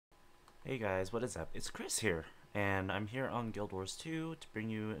Hey guys, what is up? It's Chris here, and I'm here on Guild Wars 2 to bring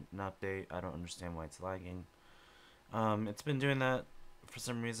you an update. I don't understand why it's lagging. It's been doing that for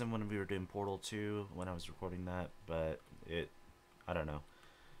some reason when we were doing Portal 2 when I was recording that, but I don't know.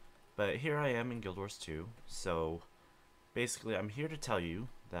 But here I am in Guild Wars 2, so basically I'm here to tell you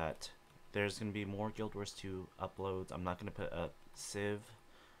that there's going to be more Guild Wars 2 uploads. I'm not going to put up Civ.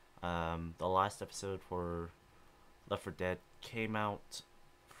 The last episode for Left 4 Dead came out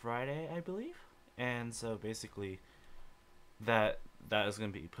Friday, I believe. And so basically that that is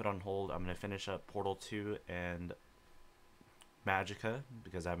going to be put on hold. I'm going to finish up Portal 2 and Magicka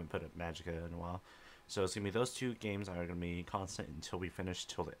because I haven't put up Magicka in a while. So it's going to be those two games that are going to be constant until we finish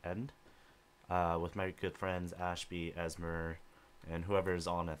till the end. With my good friends Ashby, Esmer, and whoever is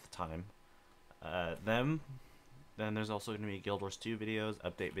on at the time. Them. Then there's also going to be Guild Wars 2 videos,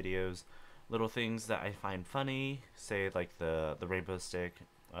 update videos, little things that I find funny. Say like the rainbow stick.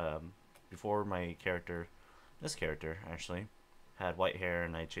 Before my character, this character actually, had white hair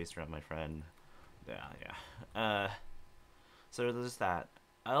and I chased around my friend. Yeah. So there's that.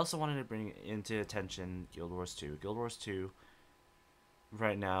 I also wanted to bring into attention Guild Wars 2. Guild Wars 2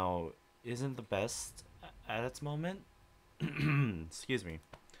 right now isn't the best at its moment. Excuse me.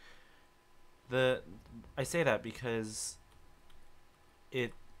 The I say that because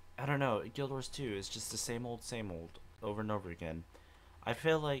it I don't know, Guild Wars 2 is just the same old over and over again. I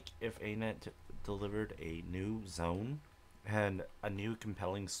feel like if ANET delivered a new zone and a new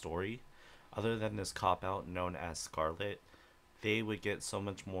compelling story, other than this cop out known as Scarlet, they would get so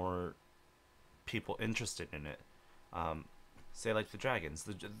much more people interested in it. Um, Say like the dragons.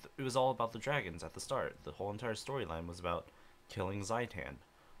 It was all about the dragons at the start. The whole entire storyline was about killing Zaitan.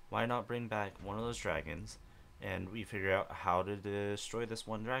 Why not bring back one of those dragons, and we figure out how to destroy this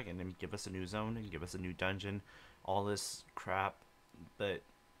one dragon and give us a new zone and give us a new dungeon, all this crap, but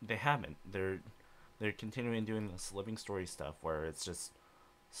they haven't. They're continuing doing this living story stuff where it's just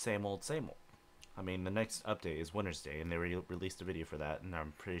same old, same old. I mean, the next update is Winter's Day, and they released a video for that, and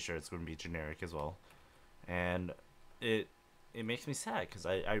I'm pretty sure it's going to be generic as well. And it it makes me sad because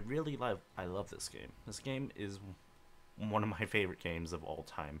I really love this game. This game is one of my favorite games of all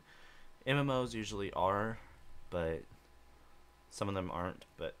time. MMOs usually are, but some of them aren't.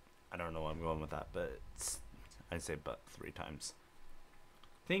 But I don't know where I'm going with that. But I'd say but three times.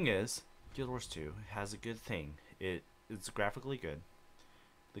 Thing is, Guild Wars 2 has a good thing. It's graphically good.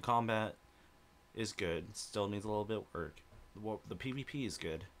 The combat is good. Still needs a little bit of work. The PvP is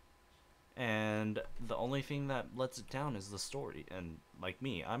good. And the only thing that lets it down is the story. And like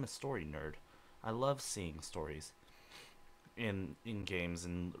me, I'm a story nerd. I love seeing stories in games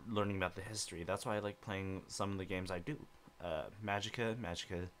and learning about the history. That's why I like playing some of the games I do.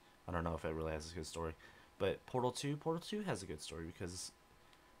 Magicka. I don't know if it really has a good story, but Portal 2 has a good story because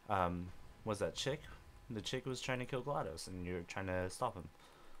um, was that chick? The chick was trying to kill GLaDOS, and you're trying to stop him.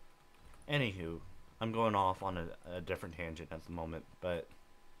 Anywho, I'm going off on a different tangent at the moment, but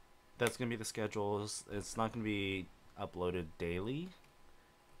that's gonna be the schedules. It's not gonna be uploaded daily.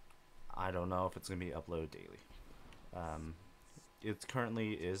 I don't know if it's gonna be uploaded daily. Um, it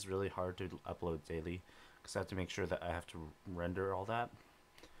currently is really hard to upload daily because I have to make sure that I have to render all that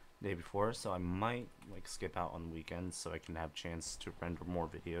the day before. So I might like skip out on weekends so I can have a chance to render more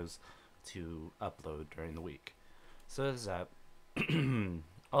videos to upload during the week. So there's that.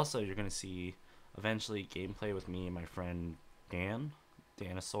 Also, you're gonna see eventually gameplay with me and my friend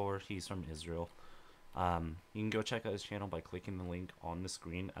Danosaur. He's from Israel. You can go check out his channel by clicking the link on the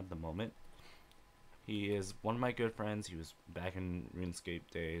screen at the moment. He is one of my good friends. He was back in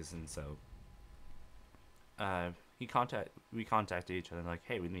RuneScape days, and so uh, we contacted each other like,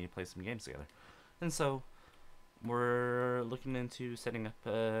 hey, we need to play some games together, and so we're looking into setting up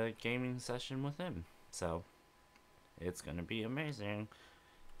a gaming session with him. So it's gonna be amazing.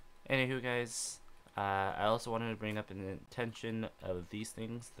 Anywho, guys, I also wanted to bring up an intention of these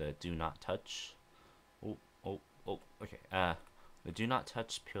things: the do not touch. Oh, okay. The do not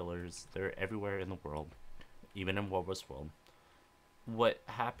touch pillars. They're everywhere in the world, even in Warwar's world. What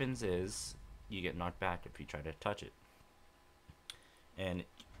happens is you get knocked back if you try to touch it, and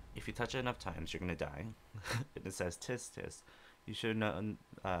if you touch it enough times, you're gonna die. And it says tis tis. You should have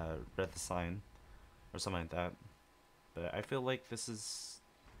read the sign or something like that. But I feel like this is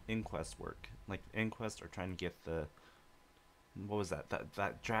Inquest work. Like Inquest are trying to get the what was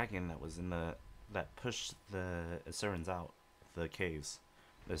that dragon that was in the that pushed the Asurans out the caves.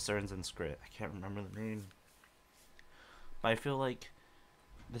 The Asurans and Skrit. I can't remember the name. But I feel like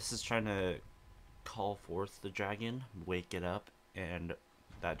this is trying to call forth the dragon, wake it up, and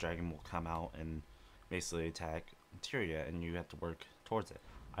that dragon will come out and basically attack Tyria, and you have to work towards it.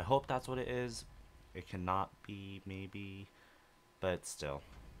 I hope that's what it is. It cannot be, maybe, but still,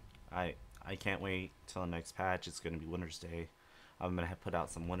 I I can't wait till the next patch. It's gonna be Winter's Day. I'm gonna put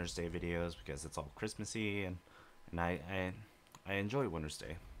out some Winter's Day videos because it's all Christmassy, and I enjoy Winter's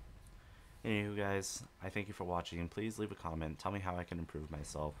Day. Anywho, guys, I thank you for watching. Please leave a comment. Tell me how I can improve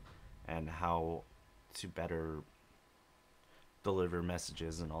myself and how to better deliver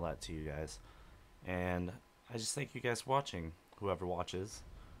messages and all that to you guys. And I just thank you guys for watching, whoever watches,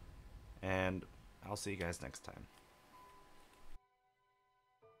 and I'll see you guys next time.